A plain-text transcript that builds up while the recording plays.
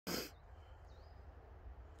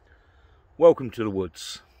Welcome to the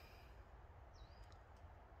woods.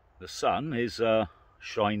 The sun is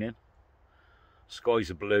shining, skies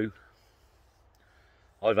are blue.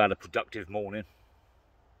 I've had a productive morning,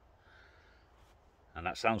 and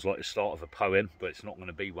that sounds like the start of a poem, but it's not going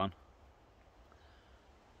to be one.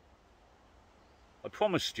 I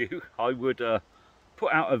promised you I would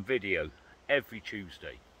put out a video every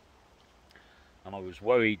Tuesday, and I was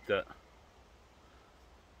worried that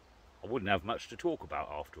I wouldn't have much to talk about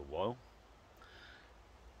after a while.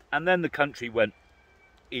 And then the country went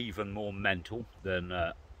even more mental than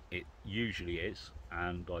it usually is,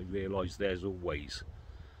 and I realised there's always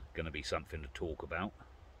going to be something to talk about.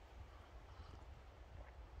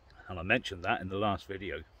 And I mentioned that in the last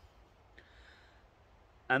video.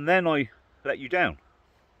 And then I let you down.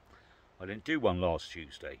 I didn't do one last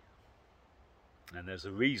Tuesday, and there's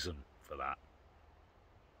a reason for that.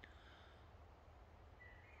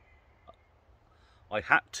 I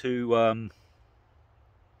had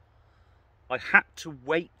to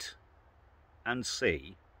wait and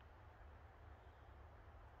see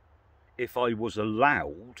if I was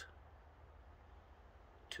allowed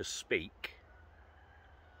to speak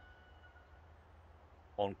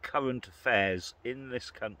on current affairs in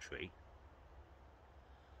this country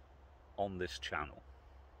on this channel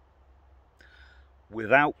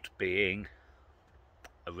without being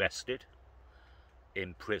arrested,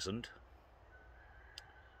 imprisoned,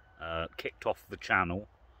 kicked off the channel,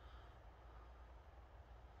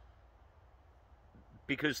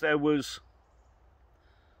 because there was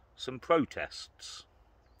some protests,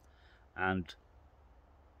 and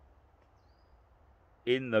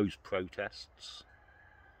in those protests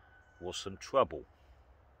was some trouble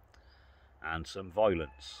and some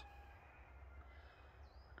violence,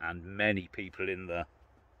 and many people in the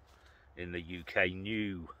UK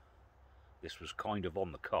knew this was kind of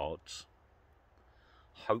on the cards,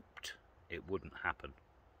 hoped it wouldn't happen,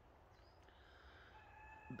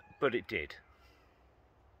 but it did.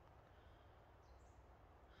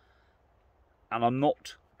 And I'm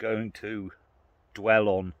not going to dwell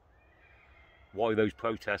on why those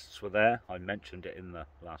protests were there. I mentioned it in the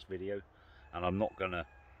last video, and I'm not going to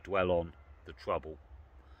dwell on the trouble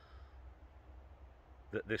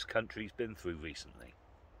that this country's been through recently.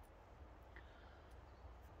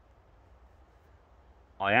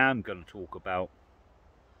 I am going to talk about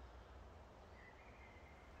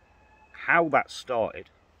how that started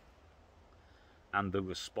and the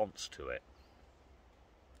response to it,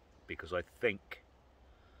 because I think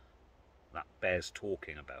that bears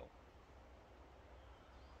talking about.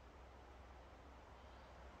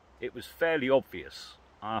 It was fairly obvious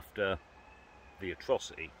after the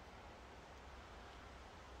atrocity,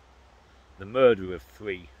 the murder of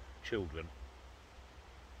 3 children,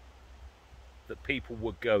 that people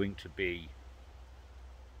were going to be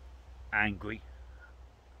angry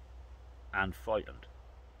and frightened.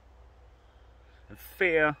 And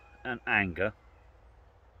fear and anger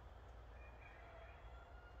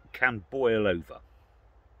can boil over.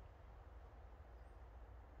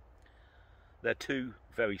 They're 2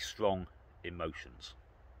 very strong emotions.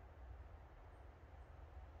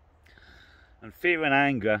 And fear and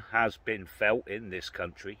anger has been felt in this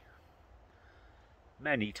country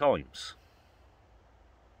many times.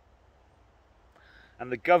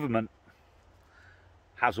 And the government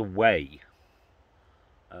has a way,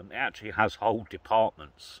 it actually has whole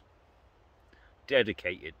departments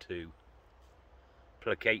dedicated to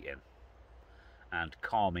placating and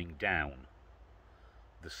calming down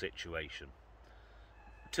the situation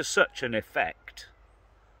to such an effect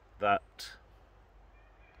that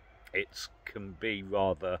it can be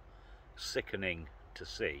rather sickening to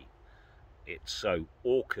see. It's so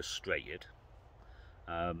orchestrated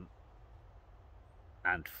and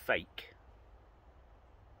fake.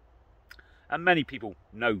 And many people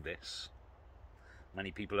know this.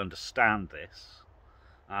 Many people understand this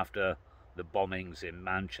after the bombings in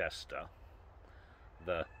Manchester.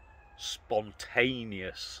 The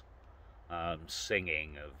spontaneous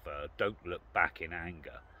singing of Don't Look Back in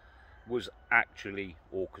Anger was actually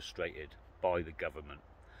orchestrated by the government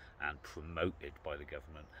and promoted by the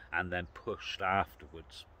government and then pushed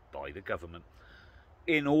afterwards by the government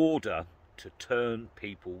in order to turn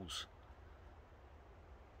people's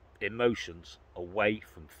emotions away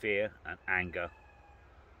from fear and anger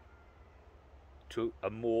to a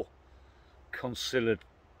more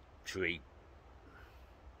conciliatory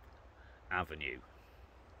avenue.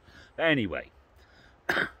 Anyway,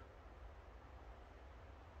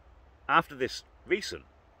 after this recent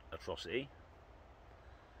atrocity,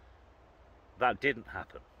 that didn't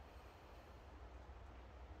happen.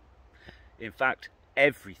 In fact,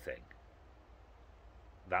 everything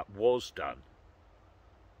that was done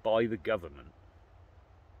by the government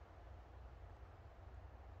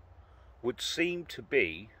would seem to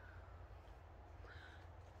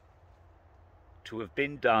have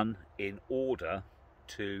been done in order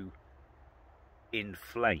to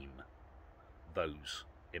inflame those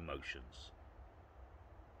emotions.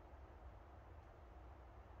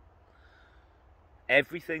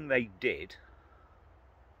 Everything they did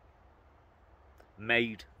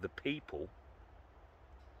made the people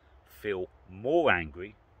feel more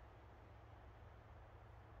angry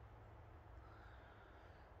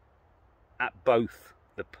at both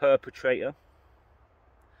the perpetrator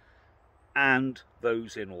and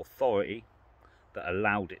those in authority that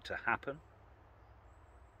allowed it to happen,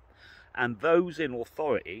 and those in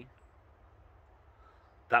authority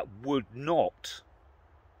that would not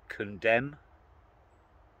condemn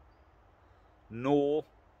nor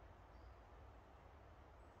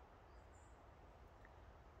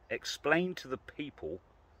explain to the people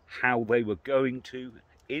how they were going to,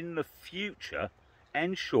 in the future,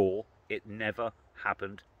 ensure it never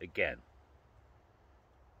happened again.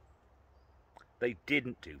 They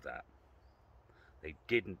didn't do that. They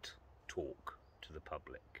didn't talk to the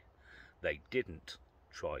public. They didn't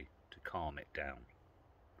try to calm it down.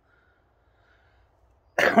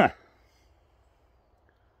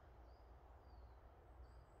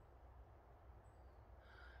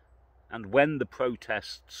 And when the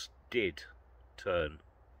protests did turn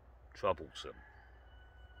troublesome,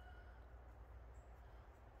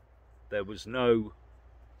 there was no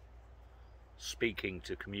speaking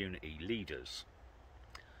to community leaders.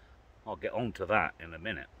 I'll get on to that in a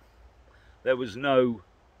minute. There was no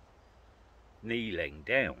kneeling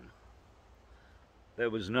down. There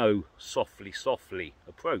was no softly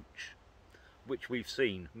approach, which we've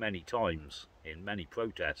seen many times in many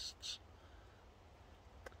protests.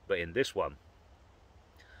 But in this one,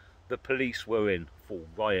 the police were in full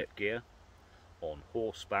riot gear, on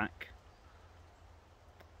horseback,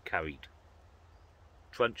 carried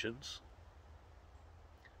truncheons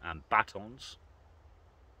and batons.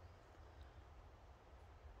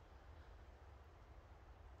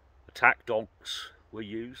 Attack dogs were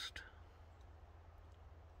used.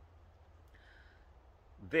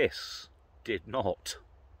 This did not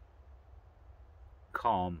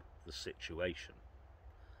calm the situation.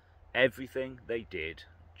 Everything they did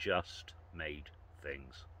just made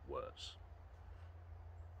things worse.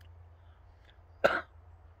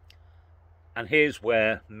 And here's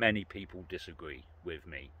where many people disagree with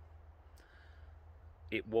me.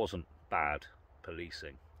 It wasn't bad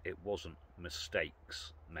policing. It wasn't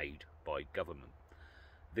mistakes made by government.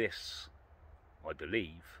 This, I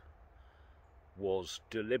believe, was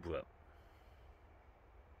deliberate.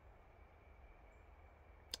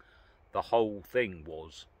 The whole thing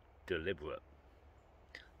was deliberate.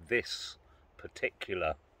 This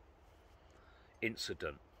particular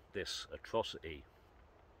incident, this atrocity,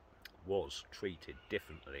 was treated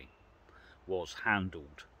differently, was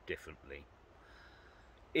handled differently,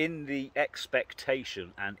 in the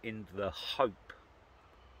expectation and in the hope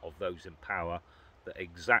of those in power that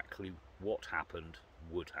exactly what happened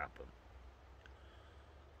would happen.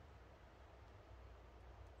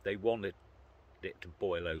 They wanted it to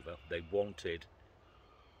boil over. They wanted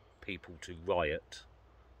people to riot.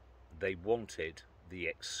 They wanted the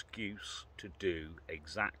excuse to do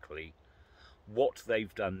exactly what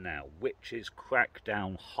they've done now, which is crack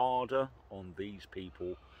down harder on these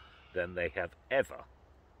people than they have ever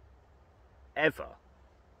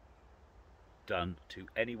done to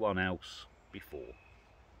anyone else before.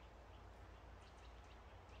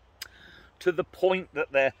 To the point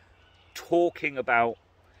that they're talking about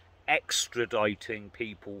extraditing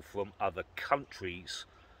people from other countries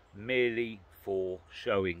merely for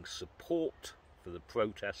showing support for the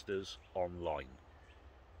protesters online.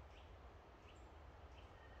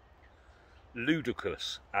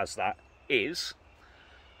 Ludicrous as that is,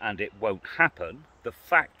 and it won't happen, the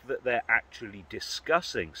fact that they're actually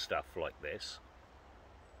discussing stuff like this,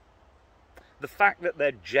 the fact that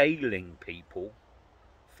they're jailing people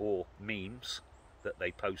for memes that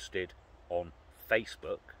they posted on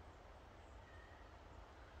Facebook,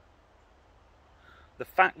 the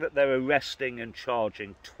fact that they're arresting and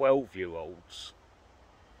charging 12-year-olds,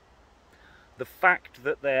 the fact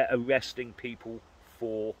that they're arresting people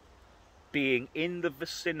for being in the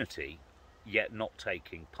vicinity yet not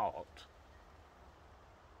taking part,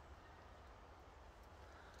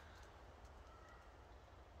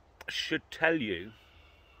 should tell you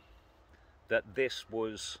that this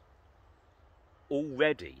was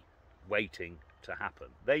already waiting to happen.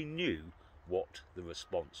 They knew what the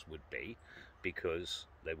response would be. because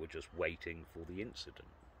they were just waiting for the incident.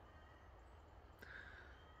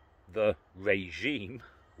 The regime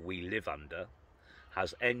we live under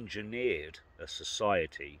has engineered a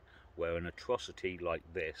society where an atrocity like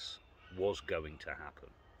this was going to happen.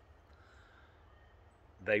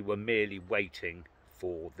 They were merely waiting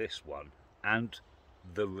for this one and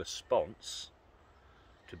the response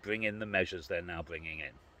to bring in the measures they're now bringing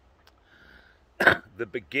in. The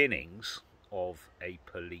beginnings of a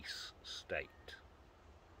police state.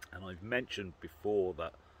 And I've mentioned before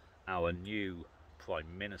that our new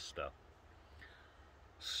Prime Minister,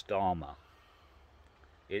 Starmer,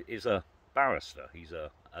 is a barrister. He's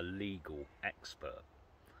a legal expert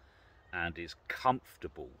and is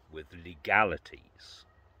comfortable with legalities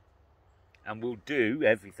and will do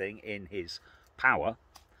everything in his power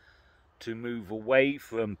to move away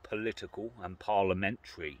from political and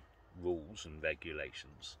parliamentary rules and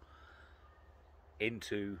regulations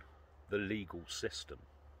into the legal system.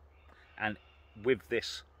 And with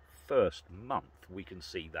this first month, we can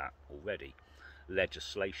see that already.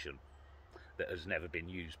 Legislation that has never been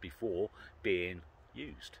used before being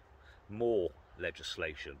used. More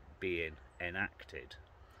legislation being enacted.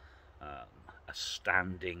 A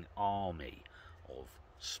standing army of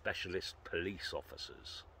specialist police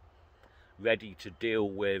officers ready to deal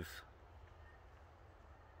with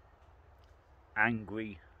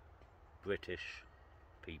angry British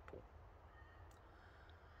people.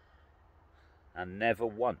 And never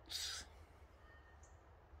once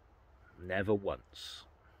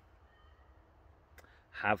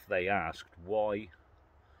have they asked, why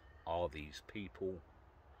are these people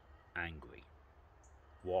angry?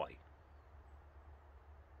 Why?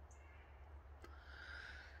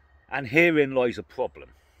 And herein lies a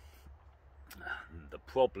problem. The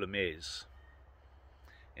problem is,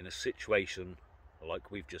 in a situation like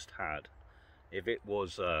we've just had, if it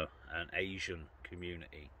was an Asian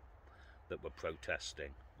community that were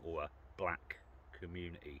protesting, or a black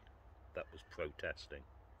community that was protesting,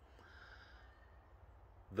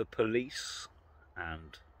 the police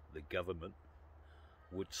and the government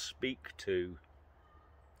would speak to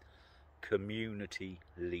community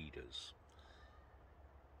leaders,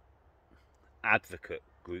 advocate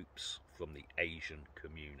groups from the Asian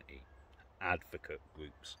community, advocate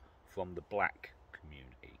groups from the black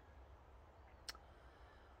community,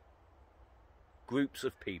 groups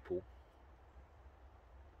of people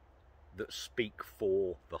that speak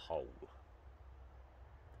for the whole,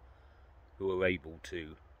 who are able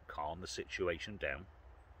to calm the situation down,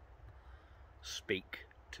 speak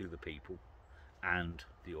to the people and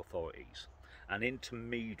the authorities, an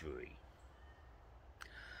intermediary.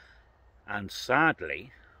 And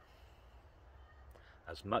sadly,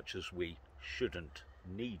 as much as we shouldn't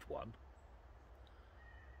need one,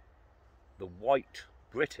 the white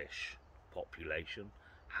British population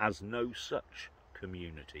has no such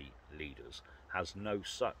community leaders, has no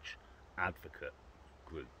such advocate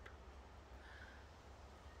group.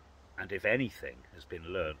 And if anything has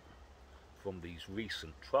been learnt from these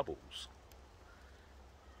recent troubles,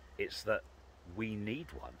 it's that we need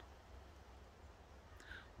one.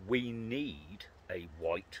 We need a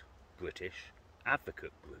white British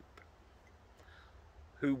advocate group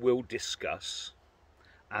who will discuss,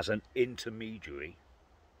 as an intermediary,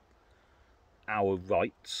 our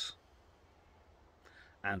rights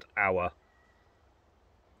and our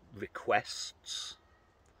requests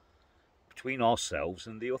between ourselves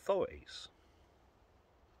and the authorities.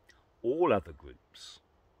 All other groups,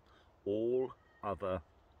 all other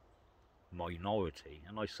minority,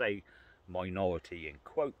 and I say minority in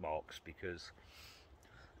quote marks because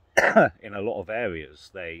in a lot of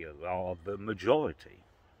areas they are the majority.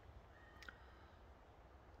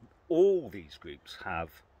 All these groups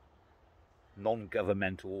have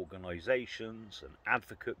non-governmental organisations and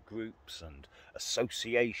advocate groups and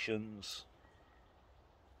associations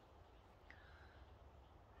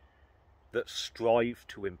that strive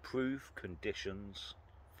to improve conditions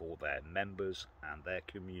for their members and their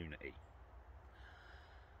community.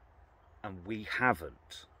 And we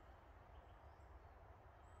haven't.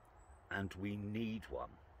 And we need one.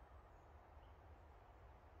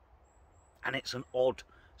 And it's an odd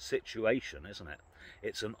situation, isn't it?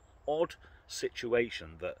 It's an odd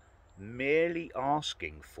situation that merely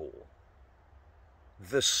asking for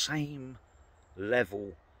the same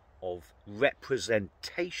level of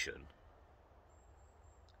representation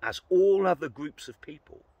as all other groups of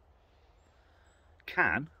people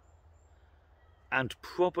can and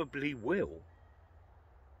probably will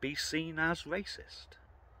be seen as racist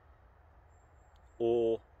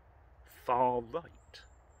or far right,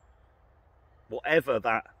 whatever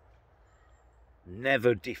that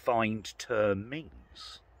never defined term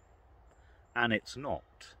means. And it's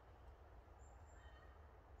not.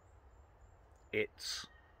 It's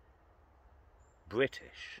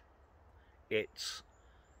British. It's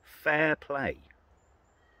fair play.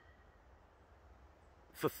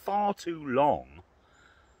 For far too long,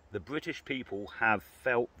 the British people have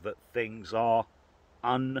felt that things are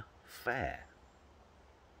unfair.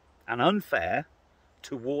 And unfair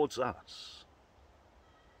towards us.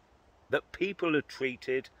 That people are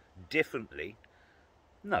treated differently.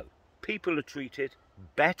 No, people are treated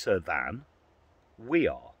better than we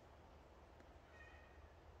are.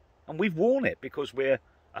 And we've worn it because we're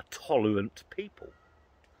a tolerant people.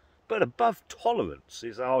 But above tolerance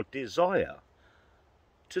is our desire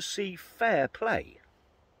to see fair play.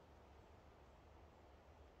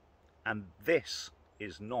 And this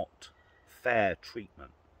is not fair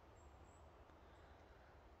treatment.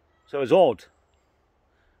 So as odd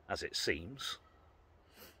as it seems,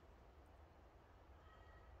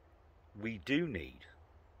 we do need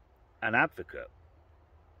an advocate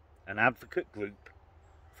group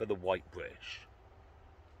for the white British.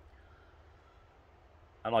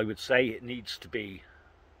 And I would say it needs to be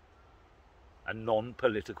a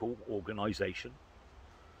non-political organisation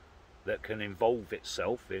that can involve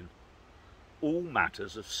itself in all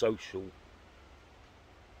matters of social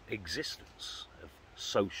existence, of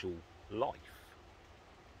social life,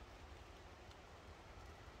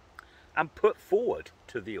 and put forward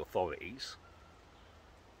to the authorities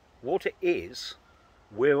what it is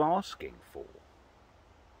we're asking for,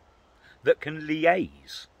 that can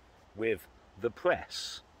liaise with the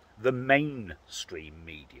press, the mainstream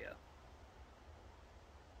media,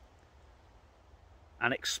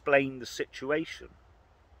 and explain the situation.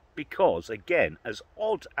 Because, again, as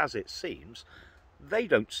odd as it seems, they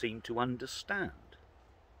don't seem to understand.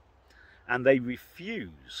 And they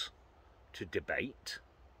refuse to debate,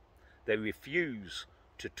 they refuse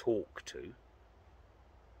to talk to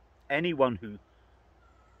anyone who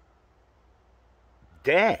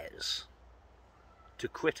dares to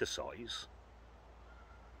criticise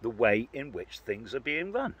the way in which things are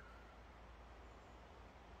being run.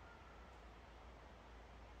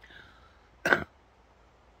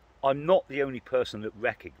 I'm not the only person that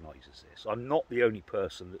recognises this. I'm not the only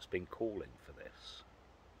person that's been calling for this.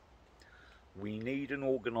 We need an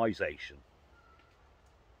organisation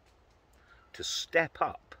to step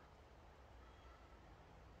up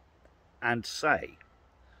and say,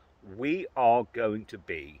 we are going to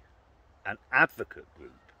be an advocate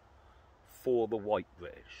group for the white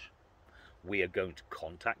British. We are going to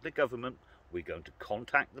contact the government, we're going to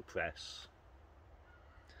contact the press.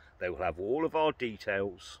 They will have all of our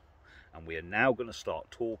details, and we are now going to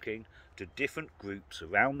start talking to different groups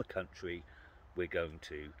around the country. We're going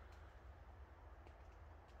to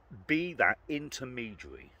be that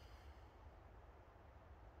intermediary.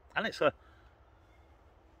 And it's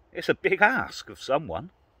a big ask of someone,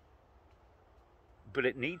 but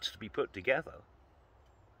it needs to be put together.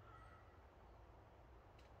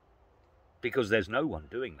 Because there's no one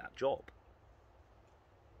doing that job.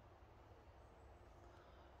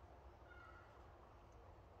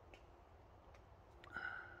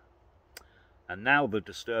 And now the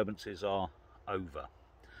disturbances are over.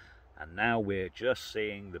 And now we're just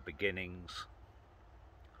seeing the beginnings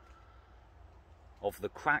of the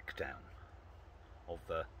crackdown, of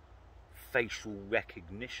the facial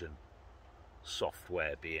recognition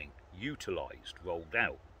software being utilised, rolled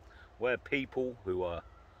out, where people who are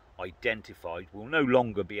identified will no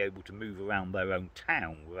longer be able to move around their own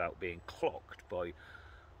town without being clocked by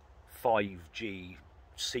 5G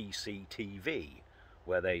CCTV,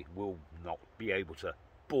 where they will not be able to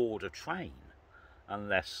board a train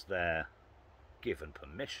unless they're given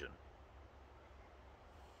permission.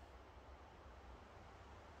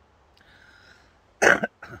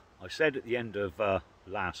 I said at the end of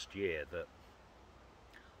last year that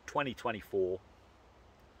 2024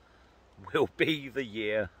 will be the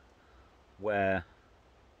year where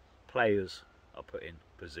players are put in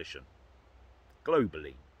position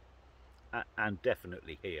globally, and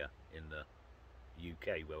definitely here in the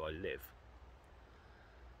UK where I live.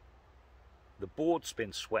 The board's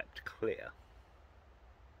been swept clear.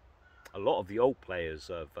 A lot of the old players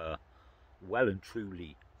have well and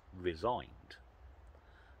truly resigned,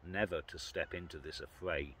 never to step into this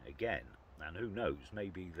affray again. And who knows,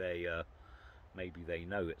 maybe they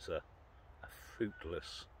know it's a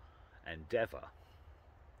fruitless endeavour.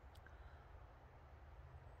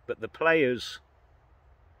 But the players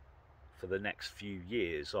for the next few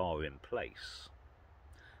years are in place,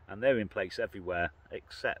 and they're in place everywhere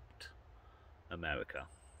except America.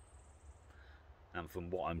 And from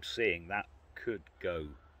what I'm seeing, that could go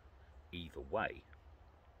either way.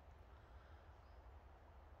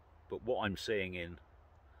 But what I'm seeing in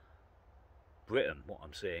Britain, what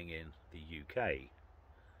I'm seeing in the UK,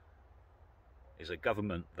 is a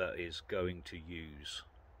government that is going to use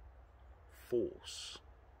force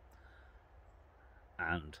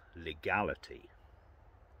and legality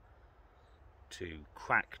to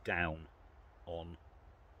crack down on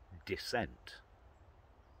dissent.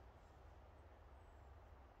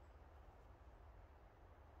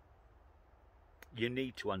 You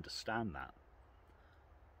need to understand that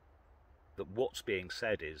what's being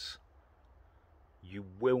said is, you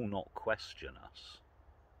will not question us,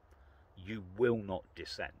 you will not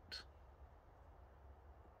dissent,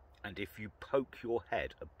 and if you poke your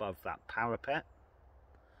head above that parapet,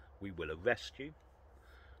 we will arrest you,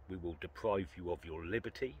 we will deprive you of your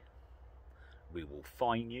liberty, we will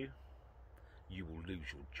fine you, you will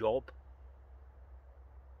lose your job.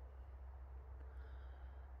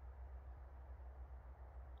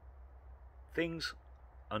 Things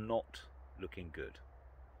are not looking good.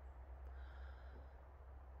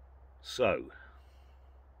 So,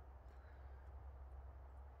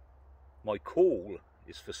 my call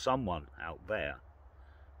is for someone out there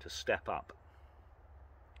to step up.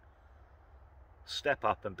 Step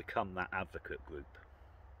up and become that advocate group.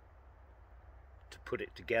 To put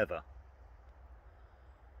it together.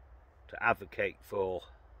 To advocate for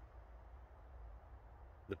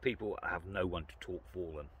the people that have no one to talk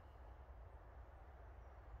for them.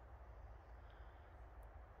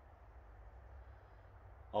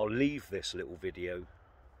 I'll leave this little video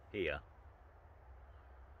here.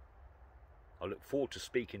 I look forward to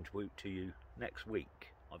speaking to you next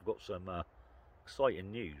week. I've got some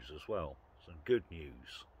exciting news as well, some good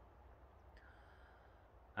news.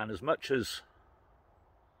 And as much as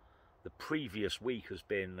the previous week has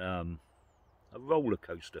been a roller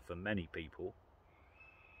coaster for many people,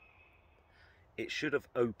 it should have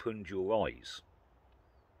opened your eyes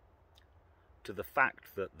to the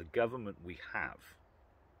fact that the government we have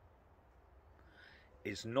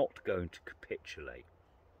is not going to capitulate.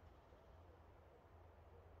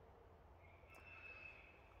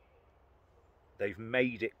 They've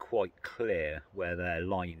made it quite clear where their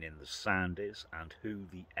line in the sand is and who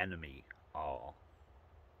the enemy are.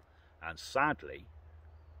 And sadly,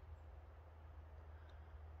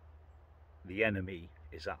 the enemy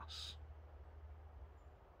is us.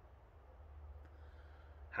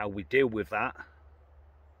 How we deal with that,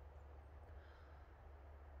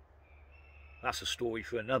 that's a story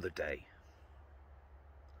for another day.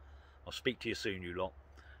 I'll speak to you soon, you lot.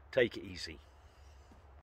 Take it easy.